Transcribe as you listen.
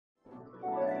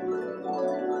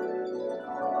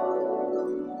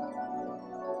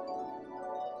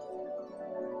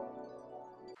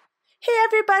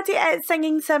everybody, it's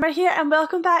Singing Simmer here and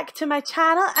welcome back to my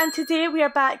channel, and today we are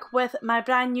back with my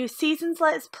brand new seasons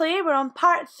Let's Play. We're on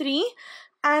part 3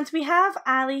 and we have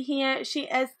Ali here. She's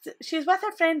with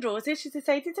her friend Rosie. She's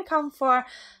decided to come for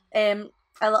a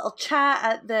little chat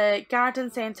at the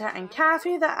garden centre and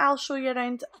cafe that I'll show you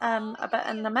around a bit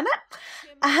in a minute.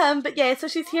 But yeah, so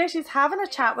she's here, she's having a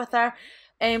chat with her.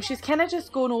 She's kind of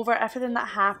just going over everything that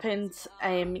happened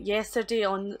yesterday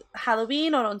on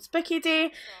Halloween or on Spooky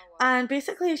Day, and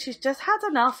basically she's just had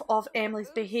enough of Emily's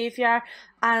behaviour.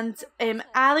 And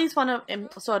Rosie's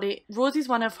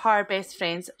one of her best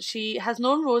friends. She has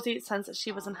known Rosie since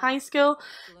she was in high school.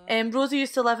 Rosie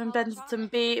used to live in Brindleton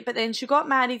Bay, but then she got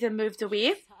married and moved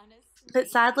away. But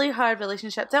sadly, her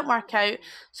relationship didn't work out,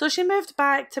 so she moved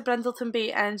back to Brindleton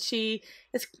Bay, and she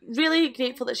is really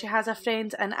grateful that she has a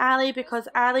friend in Ali, because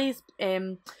Ali's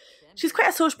she's quite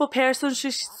a sociable person.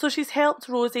 So she's helped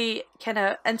Rosie kind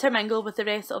of intermingle with the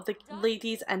rest of the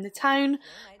ladies in the town,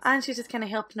 and she's just kind of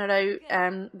helping her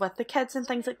out with the kids and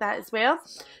things like that as well.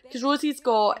 Because Rosie's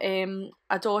got a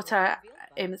daughter,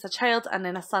 it's a child, and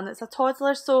then a son, it's a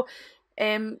toddler. So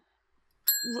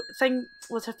thing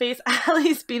was her face.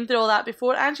 Ali's been through all that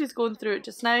before and she's going through it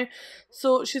just now,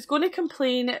 so she's going to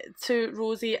complain to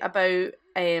Rosie about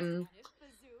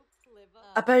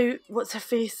what's her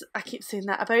face, I keep saying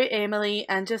that, about Emily,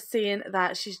 and just saying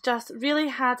that she's just really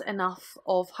had enough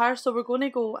of her. So we're going to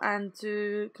go and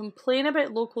complain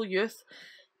about local youth.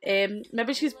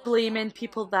 Maybe she's blaming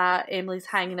people that Emily's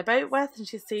hanging about with, and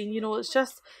she's saying, you know, it's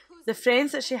just the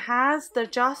friends that she has, they're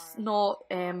just not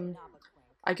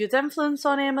a good influence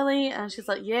on Emily. And she's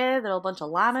like, yeah, they're all a bunch of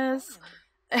llamas.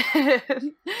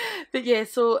 But yeah,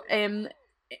 so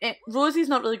Rosie's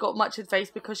not really got much advice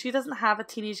because she doesn't have a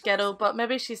teenage girl, but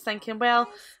maybe she's thinking, well,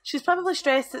 she's probably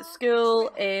stressed at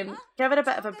school, give her a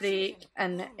bit of a break.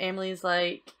 And Ali's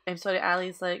like, I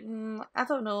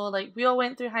don't know, like, we all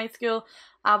went through high school,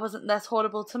 I wasn't this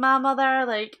horrible to my mother,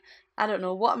 like, I don't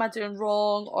know, what am I doing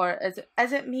wrong, or is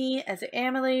it me, is it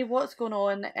Emily, what's going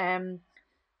on?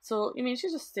 So, I mean,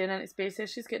 she's just staring in its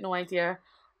basis. She's got no idea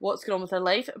what's going on with her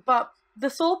life. But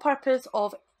the sole purpose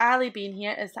of Ali being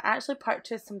here is to actually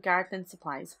purchase some gardening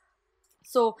supplies.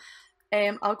 So,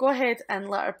 I'll go ahead and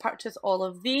let her purchase all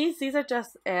of these. These are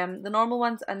just the normal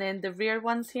ones and then the rare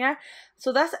ones here.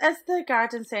 So this is the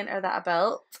garden centre that I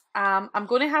built. I'm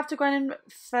going to have to go in and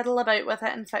fiddle about with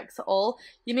it and fix it all.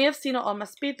 You may have seen it on my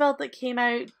speed build that came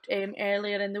out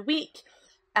earlier in the week.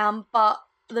 But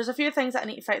there's a few things that I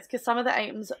need to fix because some of the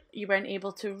items you weren't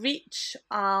able to reach.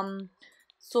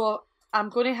 So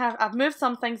I've moved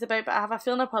some things about, but I have a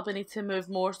feeling I probably need to move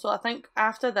more. So I think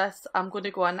after this, I'm going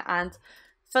to go in and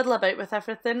fiddle about with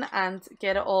everything and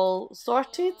get it all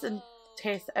sorted and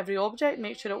test every object,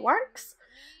 make sure it works.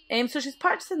 So she's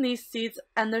purchasing these seeds,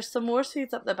 and there's some more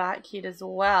seeds up the back here as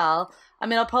well. I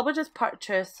mean, I'll probably just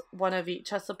purchase one of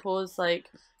each, I suppose. Like,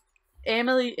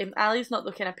 Ali's not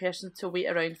the kind of person to wait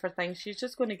around for things. She's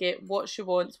just going to get what she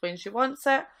wants when she wants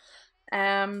it.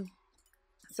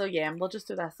 So yeah, we'll just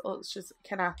do this. Oh, it's just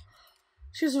kind of,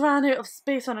 she's ran out of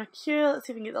space on her queue. Let's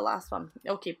see if we can get the last one.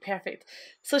 Okay, perfect.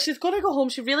 So she's going to go home.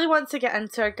 She really wants to get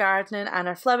into her gardening and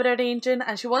her flower arranging,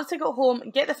 and she wants to go home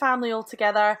and get the family all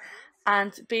together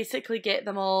and basically get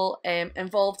them all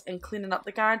involved in cleaning up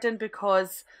the garden,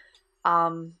 because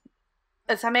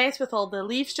it's a mess with all the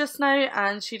leaves just now,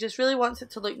 and she just really wants it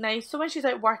to look nice. So when she's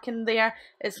out working there,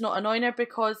 it's not annoying her,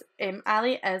 because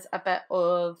Ali is a bit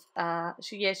of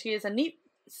she is a neat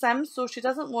sim, so she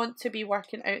doesn't want to be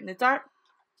working out in the dirt.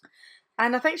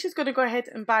 And I think she's going to go ahead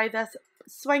and buy this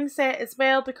swing set as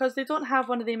well, because they don't have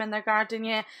one of them in their garden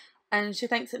yet, and she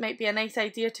thinks it might be a nice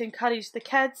idea to encourage the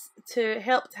kids to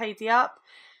help tidy up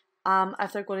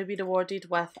if they're going to be rewarded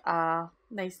with a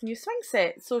nice new swing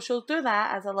set. So she'll do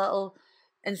that as a little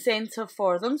incentive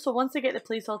for them. So once they get the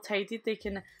place all tidied, they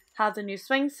can have the new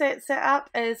swing set up.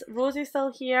 Is Rosie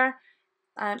still here?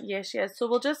 Yeah, she is. So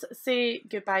we'll just say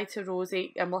goodbye to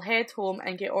Rosie and we'll head home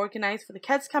and get organised for the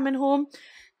kids coming home.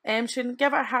 She can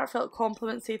give her a heartfelt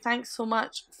compliment, say thanks so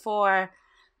much for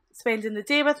spending the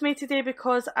day with me today,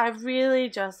 because I've really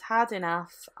just had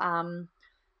enough, and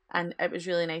it was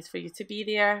really nice for you to be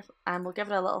there. And we'll give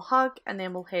her a little hug and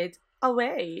then we'll head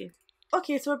away.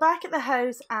 Okay, so we're back at the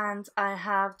house, and I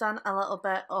have done a little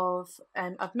bit of,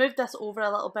 I've moved this over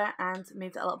a little bit and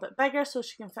made it a little bit bigger so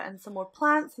she can fit in some more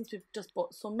plants, since we've just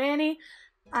bought so many.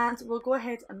 And we'll go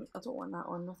ahead and, I don't want that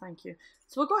on, no thank you.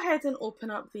 So we'll go ahead and open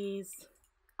up these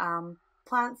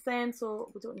plants then,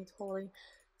 so we don't need holly.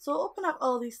 So we'll open up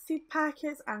all these seed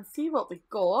packets and see what we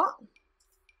got.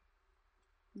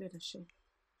 Where is she?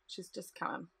 She's just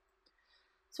coming.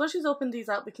 So once she's opened these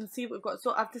up, we can see what we've got.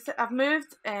 So I've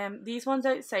moved these ones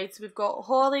outside. So we've got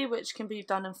holly, which can be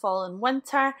done in fall and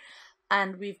winter.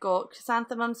 And we've got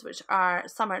chrysanthemums, which are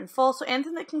summer and fall. So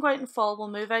anything that can go out in fall will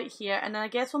move out here. And then I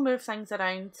guess we'll move things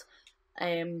around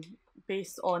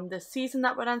based on the season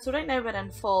that we're in. So right now we're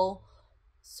in fall.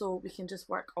 So we can just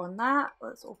work on that.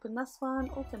 Let's open this one,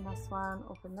 open this one,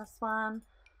 open this one.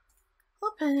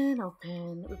 Open,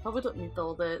 open. We probably don't need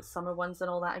all the summer ones and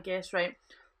all that, I guess, right?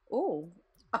 Oh,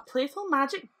 a playful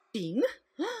magic bean.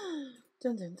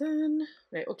 Dun dun dun.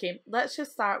 Right, okay, let's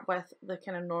just start with the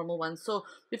kind of normal ones. So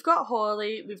we've got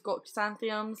holly, we've got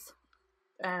chrysanthemums.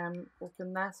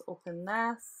 Open this, open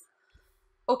this.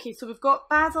 Okay, so we've got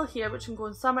basil here, which can go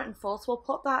in summer and fall, so we'll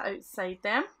pop that outside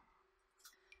then.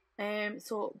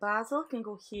 So basil can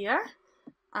go here.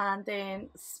 And then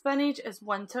spinach is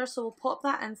winter, so we'll pop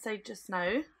that inside just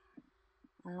now.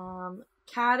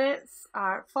 Carrots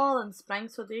are fall and spring,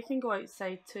 so they can go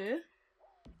outside too.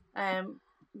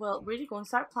 Well, really go and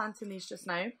start planting these just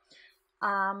now.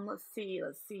 Let's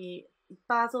see.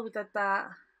 Basil, we did that.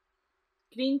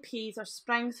 Green peas are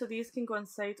spring, so these can go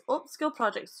inside. Oh, school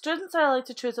projects. Students are allowed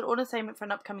to choose their own assignment for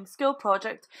an upcoming school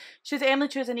project. Should Emily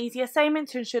choose an easy assignment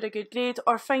to ensure a good grade,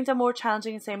 or find a more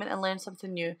challenging assignment and learn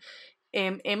something new?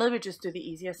 Emily would just do the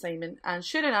easy assignment, and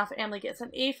sure enough, Emily gets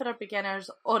an A for her beginners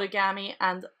origami,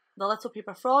 and the little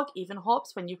paper frog even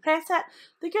hops when you press it.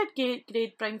 The good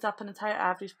grade brings up an entire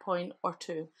average point or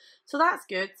 2, so that's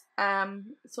good.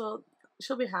 So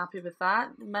she'll be happy with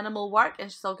that. Minimal work and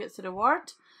she still gets the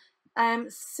reward.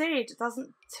 Sage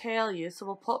doesn't tell you, so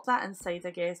we'll pop that inside,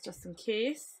 I guess, just in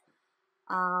case.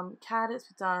 Carrots,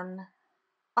 we've done.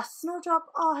 A snowdrop,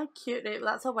 oh how cute, right,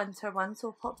 well, that's a winter one, so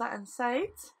we'll pop that inside.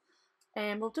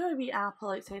 We'll do a wee apple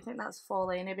outside, I think that's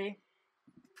fall anyway.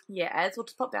 Yeah, it is. We'll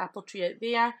just pop the apple tree out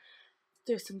there.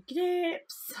 Do some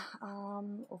grapes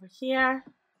over here.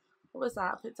 What was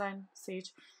that? Put down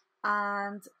sage.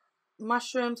 And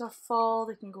mushrooms are fall,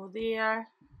 they can go there.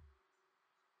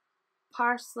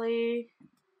 Parsley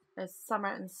is summer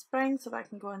and spring, so that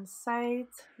can go inside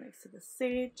next to the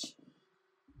sage.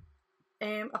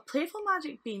 A playful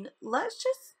magic bean. Let's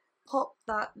just pop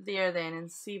that there then and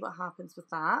see what happens with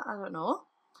that. I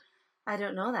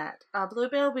don't know that.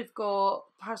 Bluebell, we've got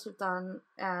parsley, we've done.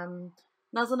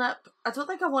 Nuzzlenip, I don't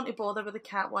think I want to bother with the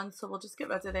cat one, so we'll just get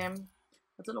rid of them.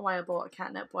 I don't know why I bought a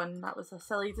catnip one. That was a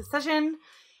silly decision.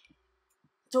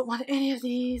 Don't want any of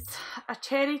these. A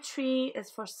cherry tree is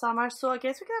for summer, so I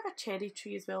guess we can have a cherry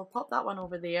tree as well. Pop that one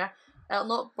over there. It'll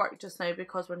not work just now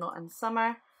because we're not in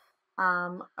summer.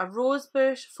 A rose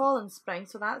bush, fall and spring,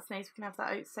 so that's nice. We can have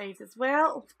that outside as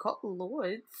well. Oh, we've got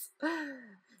loads.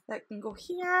 That can go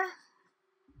here.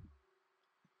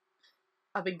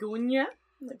 A begonia,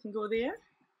 that can go there.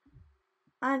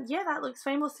 And yeah, that looks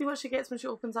fine. We'll see what she gets when she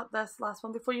opens up this last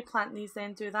one. Before you plant these,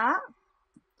 then do that.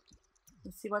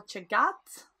 And see what you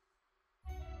got.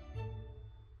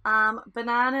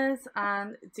 Bananas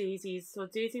and daisies. So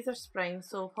daisies are spring,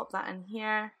 so we'll pop that in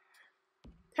here.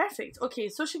 Perfect. Okay,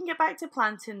 so she can get back to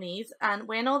planting these, and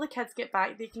when all the kids get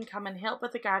back, they can come and help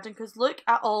with the garden, because look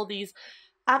at all these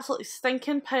absolutely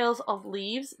stinking piles of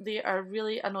leaves. They are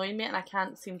really annoying me, and I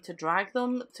can't seem to drag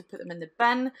them to put them in the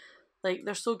bin. Like,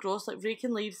 they're so gross. Like,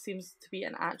 raking leaves seems to be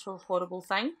an actual horrible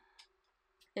thing.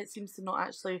 It seems to not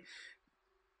actually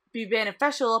be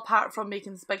beneficial apart from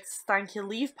making this big stanky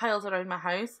leaf piles around my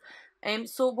house.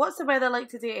 So what's the weather like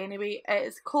today anyway?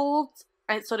 It's cold.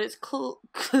 It's cool.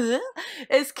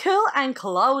 It's cool and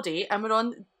cloudy, and we're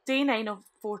on day 9 of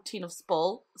 14 of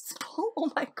Spall.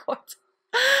 Oh my god.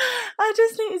 I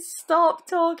just need to stop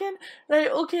talking. Right,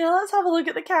 okay, let's have a look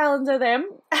at the calendar then.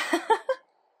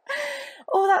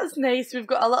 Oh, that's nice. We've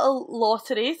got a little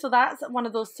lottery, so that's one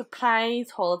of those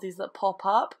surprise holidays that pop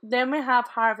up. Then we have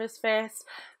Harvest Fest.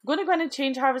 I'm going to go in and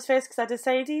change Harvest Fest because I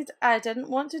decided I didn't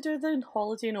want to do the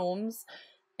holiday gnomes.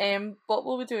 What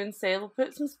will we do instead? We'll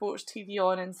put some sports TV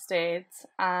on instead,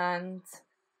 and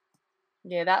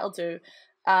yeah, that'll do.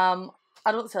 I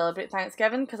don't celebrate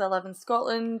Thanksgiving because I live in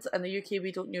Scotland. In the UK,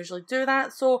 we don't usually do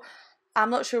that, so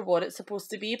I'm not sure what it's supposed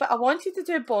to be, but I wanted to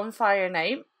do a bonfire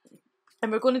night,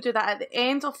 and we're going to do that at the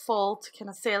end of fall to kind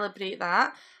of celebrate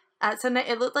that.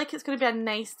 It looked like it's going to be a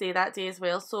nice day that day as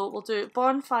well, so we'll do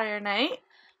bonfire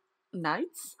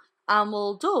nights, and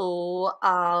we'll do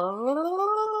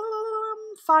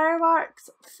fireworks,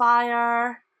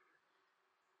 fire,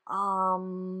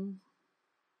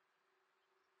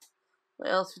 what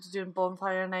else would you do in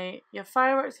bonfire night? You have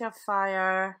fireworks, you have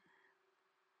fire.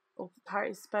 Oh,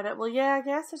 party spirit. Well, yeah, I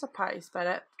guess there's a party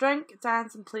spirit. Drink,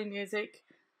 dance, and play music.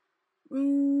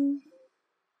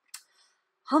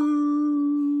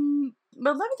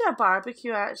 We'll maybe do a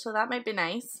barbecue actually, that might be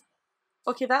nice.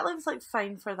 Okay, that looks like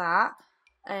fine for that.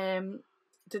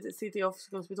 Did it say day off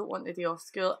schools? We don't want the day off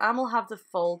school. And we'll have the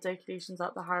fall decorations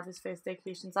up, the Harvest Fest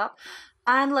decorations up.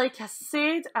 And like I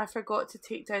said, I forgot to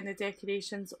take down the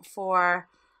decorations for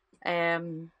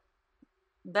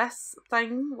this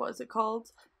thing. What is it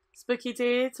called? Spooky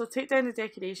Day. So take down the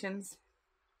decorations.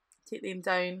 Take them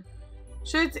down.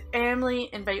 Should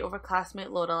Emily invite over classmate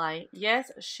Lorelai?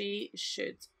 Yes, she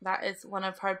should. That is one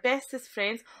of her bestest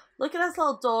friends. Look at this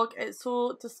little dog. It's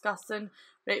so disgusting.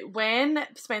 Right, when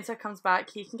Spencer comes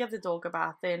back, he can give the dog a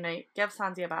bath then, right? Give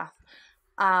Sandy a bath.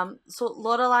 So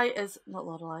Lorelai is... Not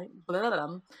Lorelai. Blah, blah,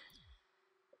 blah.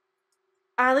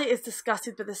 Ali is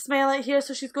disgusted with the smell out here,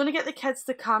 so she's going to get the kids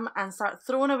to come and start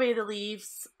throwing away the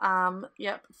leaves.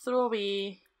 Yep, throw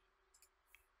away...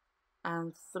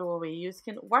 and throw away. You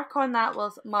can work on that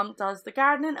whilst Mum does the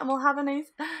gardening, and we'll have a nice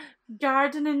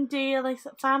gardening day, like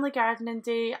family gardening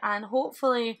day, and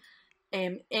hopefully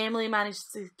Emily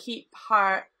managed to keep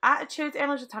her attitude.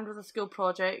 Emily's returned with a school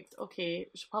project. Okay,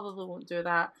 she probably won't do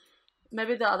that.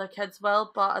 Maybe the other kids will,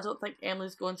 but I don't think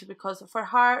Emily's going to, because for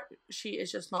her, she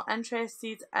is just not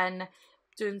interested in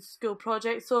doing school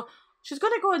projects. So she's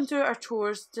going to go and do her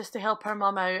chores just to help her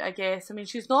mum out, I guess. I mean,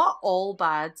 she's not all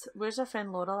bad. Where's her friend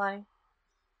Lorelai?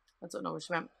 I don't know where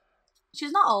she went.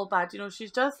 She's not all bad, you know.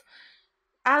 She's just,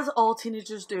 as all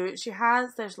teenagers do,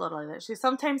 there's Lorelai there. She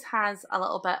sometimes has a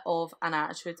little bit of an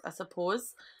attitude, I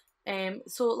suppose.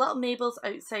 So little Mabel's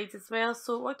outside as well.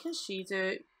 So what can she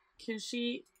do?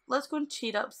 Let's go and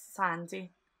cheer up Sandy.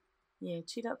 Yeah,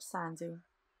 cheer up Sandy.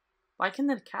 Why can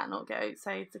the cat not get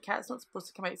outside? The cat's not supposed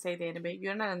to come outside anyway.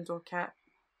 You're an indoor cat.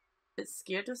 It's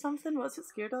scared of something? What's it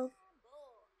scared of?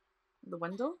 The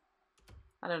window?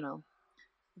 I don't know.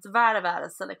 It's very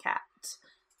silly cat.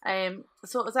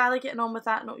 So is Ali getting on with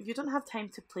that? No, you don't have time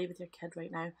to play with your kid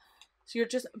right now. So you're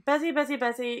just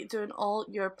busy doing all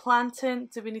your planting.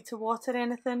 Do we need to water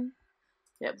anything?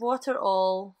 Yep, water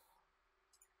all.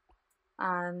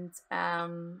 And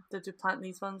did you plant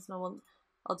these ones? No,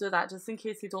 I'll do that just in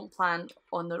case they don't plant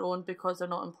on their own because they're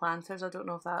not in planters. I don't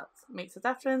know if that makes a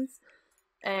difference.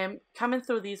 Come and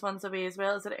throw these ones away as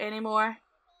well. Is there any more?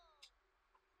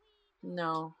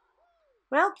 No.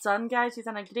 Well done, guys. You've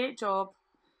done a great job.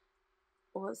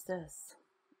 Oh, what's this?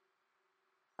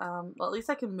 Well, at least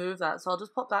I can move that, so I'll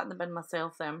just pop that in the bin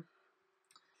myself then.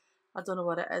 I don't know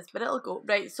what it is, but it'll go.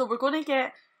 Right, so we're going to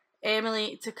get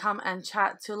Emily to come and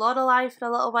chat to Lorelai for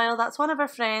a little while. That's one of her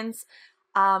friends.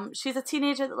 She's a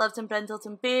teenager that lives in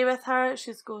Brindleton Bay with her.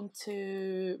 She's going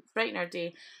to brighten her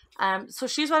day. So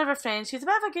she's one of her friends. She's a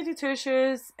bit of a goody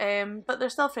two-shoes, but they're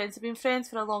still friends. They've been friends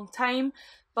for a long time.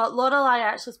 But Lorelai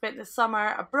actually spent the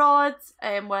summer abroad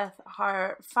with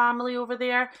her family over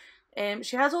there.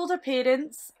 She has older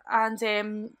parents,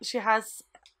 and she has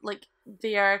like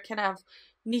their kind of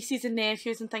nieces and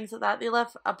nephews and things like that. They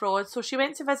live abroad, so she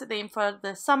went to visit them for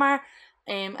the summer,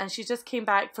 and she just came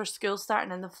back for school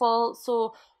starting in the fall.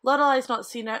 So Lorelai's not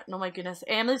seen her. No, my goodness,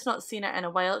 Emily's not seen her in a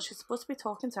while. She's supposed to be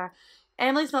talking to her.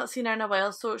 Emily's not seen her in a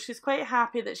while, so she's quite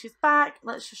happy that she's back.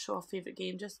 Let's just show a favourite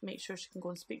game, just make sure she can go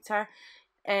and speak to her.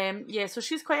 Yeah, so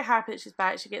she's quite happy that she's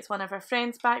back. She gets one of her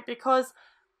friends back because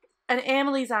in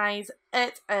Emily's eyes,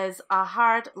 it is a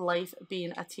hard life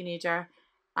being a teenager,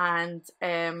 and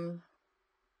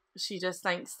she just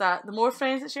thinks that the more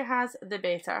friends that she has, the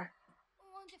better.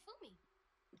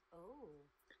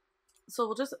 So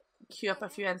we'll just queue up a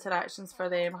few interactions for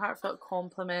them. Heartfelt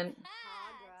compliment.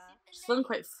 She's feeling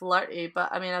quite flirty,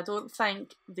 but I mean, I don't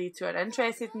think they two are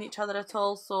interested in each other at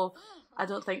all, so I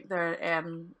don't think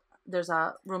there's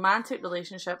a romantic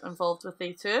relationship involved with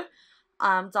they two.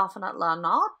 Definitely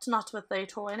not with they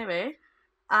two anyway.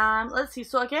 Let's see,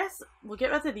 so I guess we'll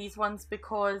get rid of these ones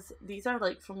because these are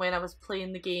like from when I was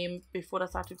playing the game before I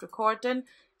started recording,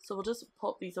 so we'll just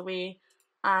pop these away.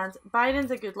 And Byron's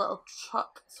a good little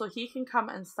truck, so he can come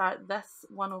and start this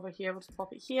one over here. We'll just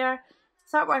pop it here,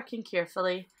 start working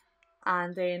carefully.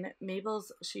 And then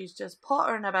Mabel's, she's just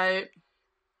pottering about.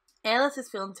 Ellis is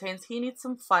feeling tense, he needs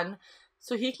some fun,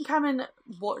 so he can come and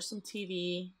watch some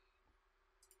TV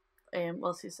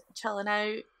whilst he's chilling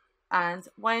out. And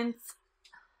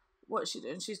what's she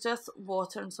doing? She's just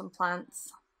watering some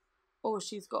plants. Oh,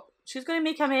 she's going to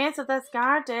make a mess of this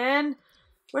garden.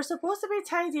 We're supposed to be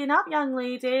tidying up, young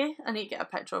lady. I need to get a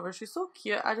picture of her. She's so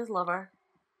cute. I just love her.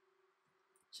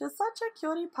 She's such a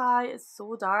cutie pie. It's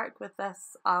so dark with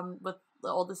this, with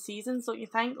all the seasons, don't you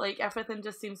think? Like, everything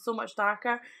just seems so much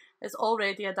darker. It's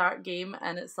already a dark game,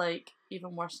 and it's like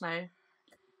even worse now.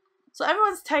 So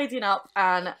everyone's tidying up,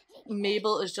 and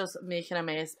Mabel is just making a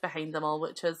mess behind them all,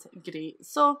 which is great.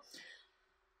 So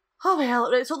Oh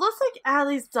well, right, so it looks like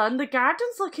Ali's done. The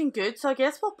garden's looking good, so I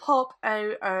guess we'll pop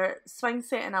out our swing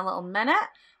set in a little minute.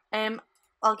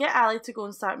 I'll get Ali to go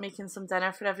and start making some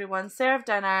dinner for everyone. Serve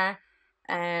dinner,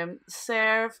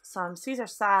 serve some Caesar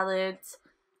salads,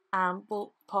 and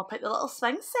we'll pop out the little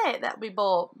swing set that we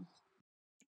bought.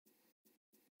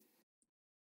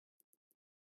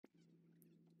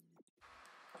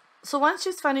 So once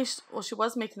she's finished, well, she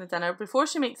was making the dinner. Before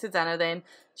she makes the dinner, then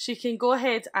she can go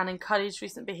ahead and encourage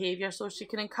recent behaviour. So she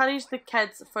can encourage the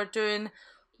kids for doing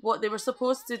what they were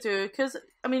supposed to do. Because,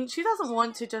 I mean, she doesn't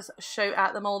want to just shout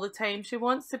at them all the time. She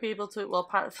wants to be able to, well,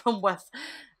 apart from with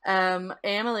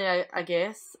Emily, I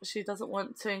guess. She doesn't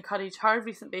want to encourage her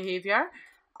recent behaviour.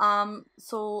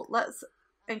 So let's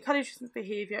encourage recent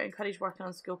behaviour, encourage working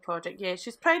on school project. Yeah,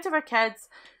 she's proud of her kids.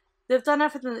 They've done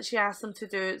everything that she asked them to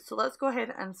do, so let's go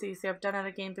ahead and say serve dinner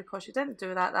again because she didn't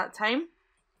do that time.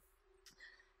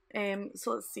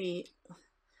 So let's see.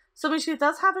 So I mean, she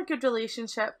does have a good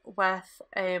relationship with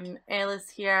Ellis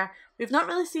here. We've not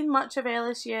really seen much of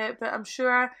Ellis yet, but I'm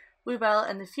sure we will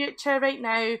in the future. Right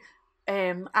now,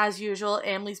 as usual,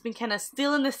 Emily's been kind of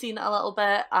stealing the scene a little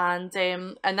bit,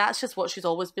 and that's just what she's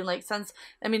always been like since.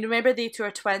 I mean, remember they two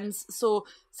are twins, so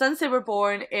since they were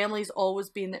born, Emily's always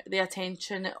been the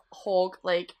attention hog.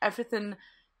 Like everything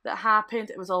that happened,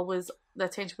 it was always the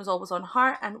attention was always on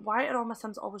her. And why are all my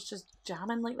Sims always just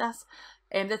jamming like this?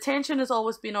 The attention has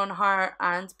always been on her,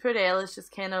 and poor Ellis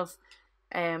just kind of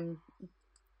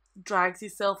drags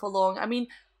himself along. I mean,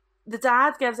 the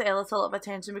dad gives Ellis a lot of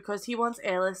attention because he wants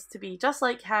Ellis to be just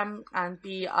like him and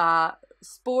be a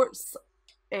sports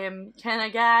kind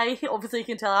of guy. Obviously, you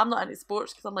can tell I'm not into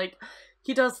sports because I'm like,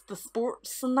 he does the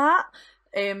sports and that.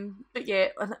 But yeah,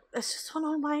 and it's just so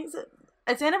annoying. Why is it?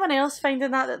 Is anyone else finding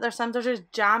that their Sims are just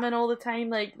jamming all the time?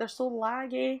 Like, they're so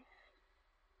laggy.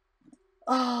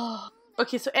 Oh.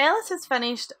 Okay, so Ellis has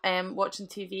finished watching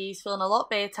TV. He's feeling a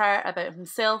lot better about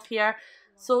himself here.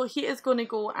 So he is going to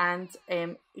go and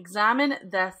examine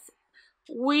this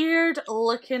weird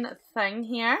looking thing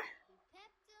here.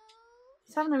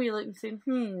 He's having a wee look and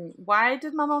saying, why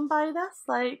did my mum buy this?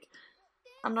 Like,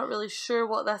 I'm not really sure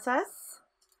what this is.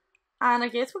 And I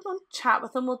guess we're going to chat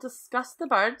with him. We'll discuss the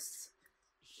birds.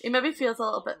 He maybe feels a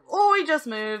little bit, oh, he just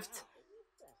moved.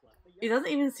 He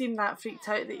doesn't even seem that freaked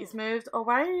out that he's moved. Oh,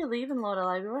 why are you leaving,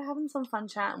 Lorelai? We were having some fun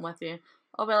chatting with you.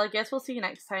 Oh, well, I guess we'll see you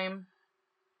next time.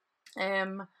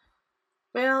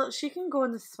 Well, she can go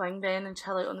on the swing then and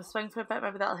chill out on the swing for a bit.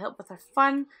 Maybe that'll help with her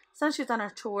fun since she's done her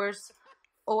chores.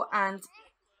 Oh, and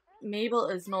Mabel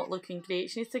is not looking great.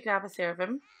 She needs to grab a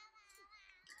serving.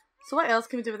 So what else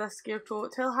can we do with this scarecrow?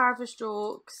 Tell harvest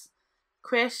jokes.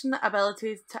 Question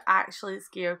abilities to actually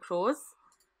scare crows.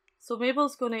 So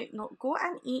Mabel's going to go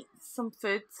and eat some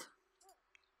food.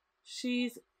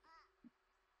 She's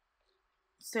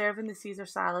serving the Caesar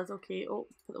salad. Okay, oh,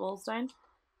 put the walls down.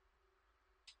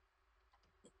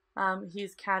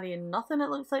 He's carrying nothing, it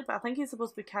looks like, but I think he's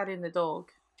supposed to be carrying the dog.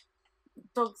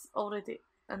 Dog's already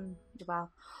in the bath.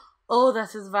 Oh,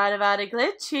 this is very, very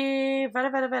glitchy.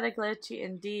 Very, very, very glitchy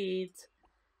indeed.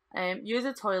 Use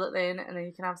a toilet then, and then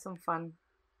you can have some fun.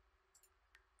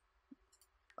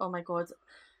 Oh my god.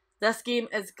 This game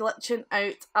is glitching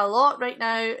out a lot right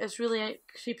now. It's really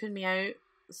creeping me out.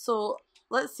 So,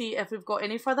 let's see if we've got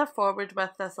any further forward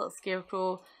with this little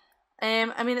scarecrow.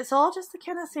 I mean, it's all just the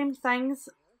kind of same things.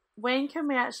 When can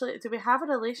we actually... Do we have a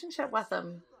relationship with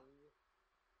him?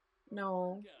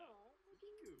 No.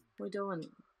 We don't.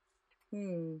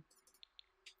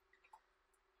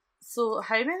 So,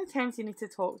 how many times do you need to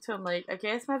talk to him? Like, I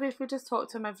guess maybe if we just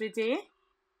talk to him every day,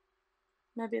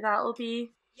 maybe that'll be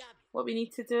what we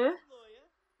need to do.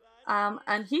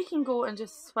 And he can go and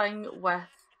just swing with...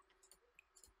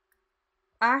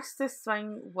 Ask to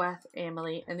swing with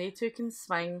Emily, and they two can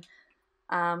swing.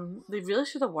 They really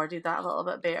should have worded that a little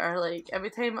bit better. Like, every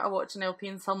time I watch an LP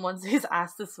and someone says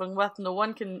ask to swing with, no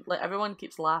one can, like, everyone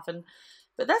keeps laughing.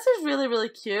 But this is really, really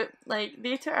cute. Like,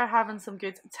 they two are having some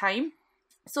good time.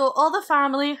 So, all the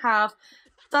family have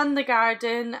done the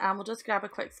garden, and we'll just grab a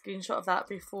quick screenshot of that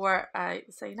before I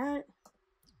sign out.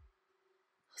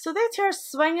 So they two are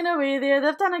swinging away there.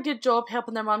 They've done a good job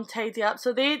helping their mum tidy up,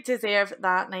 so they deserve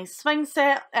that nice swing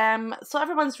set. So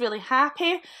everyone's really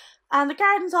happy, and the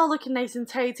garden's all looking nice and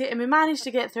tidy, and we managed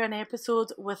to get through an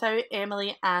episode without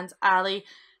Emily and Ali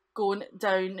going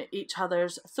down each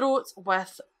other's throats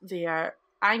with their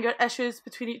anger issues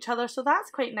between each other, so that's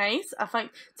quite nice. I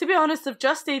think, to be honest, they've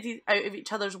just stayed out of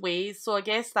each other's ways, so I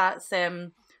guess that's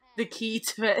the key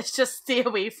to it, is just stay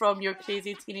away from your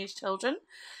crazy teenage children.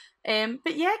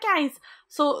 But yeah, guys,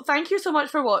 so thank you so much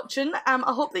for watching. I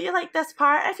hope that you liked this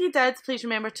part. If you did, please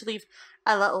remember to leave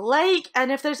a little like,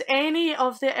 and if there's any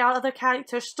of the other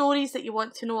character stories that you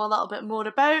want to know a little bit more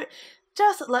about,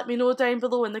 just let me know down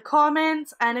below in the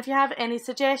comments. And if you have any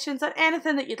suggestions or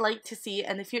anything that you'd like to see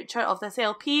in the future of this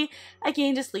LP,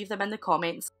 again, just leave them in the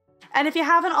comments. And if you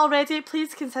haven't already,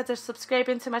 please consider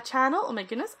subscribing to my channel. Oh my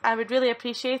goodness, I would really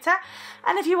appreciate it.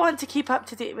 And if you want to keep up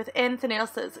to date with anything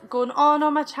else that's going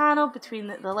on my channel, between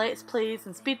the Let's Plays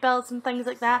and speed builds and things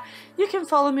like that, you can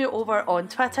follow me over on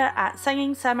Twitter at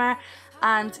Singing Simmer,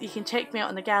 and you can check me out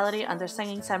in the gallery under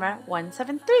Singing Simmer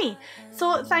 173.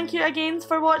 So thank you again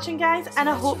for watching, guys, and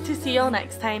I hope to see you all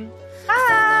next time.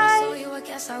 Bye!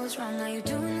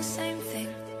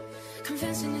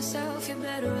 Convincing yourself you're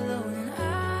better alone than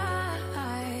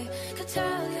I could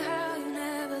tell you how you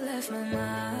never left my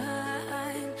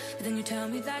mind, but then you tell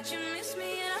me that you miss